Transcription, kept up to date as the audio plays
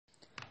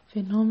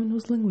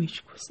Fenômenos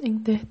linguísticos.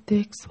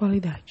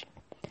 Intertextualidade.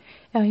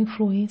 É a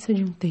influência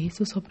de um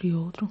texto sobre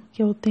outro,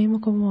 que é o tema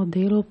como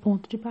modelo ou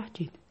ponto de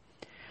partida.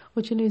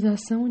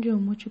 Utilização de uma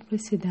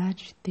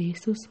multiplicidade de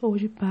textos ou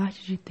de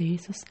partes de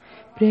textos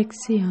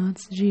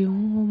preexistantes de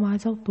um ou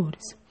mais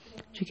autores,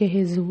 de que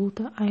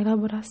resulta a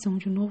elaboração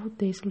de um novo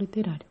texto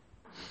literário.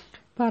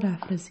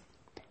 Paráfrase.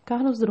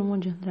 Carlos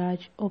Drummond de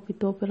Andrade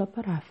optou pela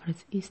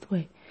paráfrase, isto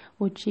é,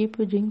 o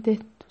tipo de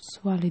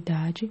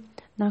intertextualidade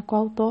na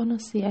qual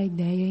torna-se a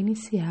ideia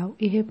inicial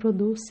e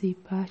reproduz-se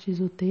partes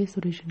do texto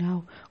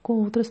original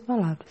com outras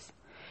palavras.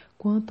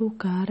 Quanto o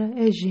cara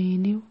é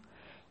gênio,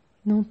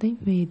 não tem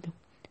medo,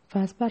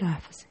 faz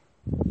paráfrase.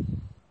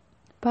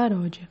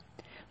 Paródia.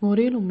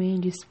 Murilo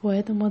Mendes,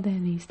 poeta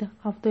modernista,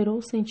 alterou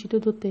o sentido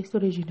do texto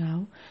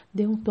original,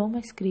 deu um tom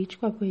mais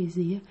crítico à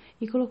poesia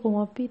e colocou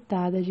uma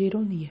pitada de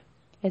ironia.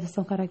 Essas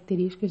são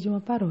características de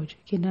uma paródia,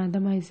 que nada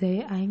mais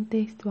é a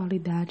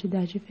intertextualidade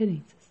das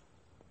diferenças.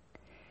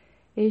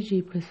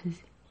 Egíptase.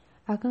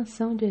 A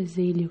canção de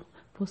Exílio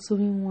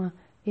possui uma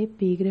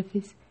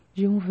epígrafe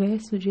de um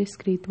verso de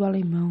escrito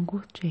alemão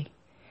Goethe.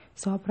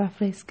 Só para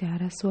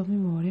frescar a sua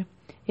memória,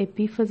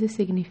 epífase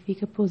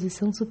significa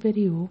posição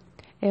superior,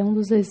 é um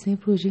dos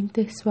exemplos de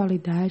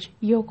intertextualidade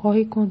e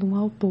ocorre quando um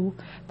autor,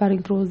 para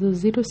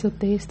introduzir o seu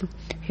texto,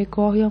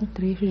 recorre a um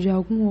trecho de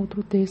algum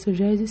outro texto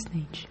já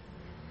existente.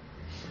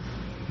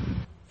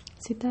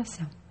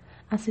 Citação.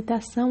 A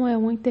citação é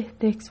uma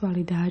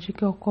intertextualidade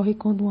que ocorre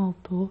quando um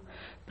autor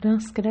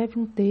transcreve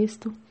um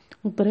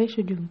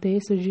trecho de um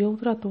texto de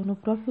outro autor no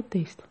próprio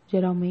texto.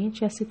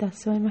 Geralmente, a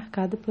citação é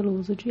marcada pelo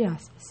uso de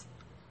aspas.